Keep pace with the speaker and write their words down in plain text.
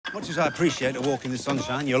Much as I appreciate a walk in the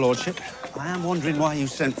sunshine, your lordship, I am wondering why you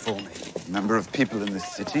sent for me. A number of people in this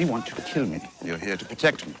city want to kill me. You're here to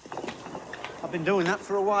protect me. I've been doing that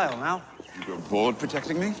for a while now. You grow bored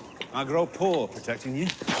protecting me? I grow poor protecting you.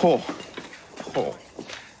 Poor. Poor.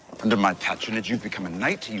 Under my patronage, you've become a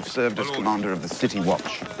knight. You've served as commander of the City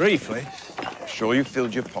Watch. Briefly. Sure you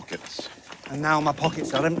filled your pockets. And now my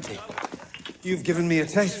pockets are empty. You've given me a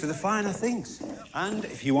taste for the finer things. And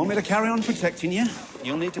if you want me to carry on protecting you,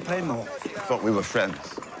 you'll need to pay more. I thought we were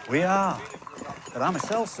friends. We are. But I'm a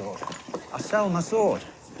sellsword. I sell my sword.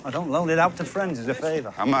 I don't loan it out to friends as a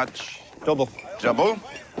favor. How much? Double. Double?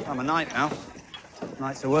 I'm a knight now.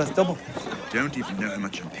 Knights are worth double. Don't even know how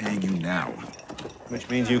much I'm paying you now. Which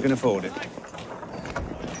means you can afford it.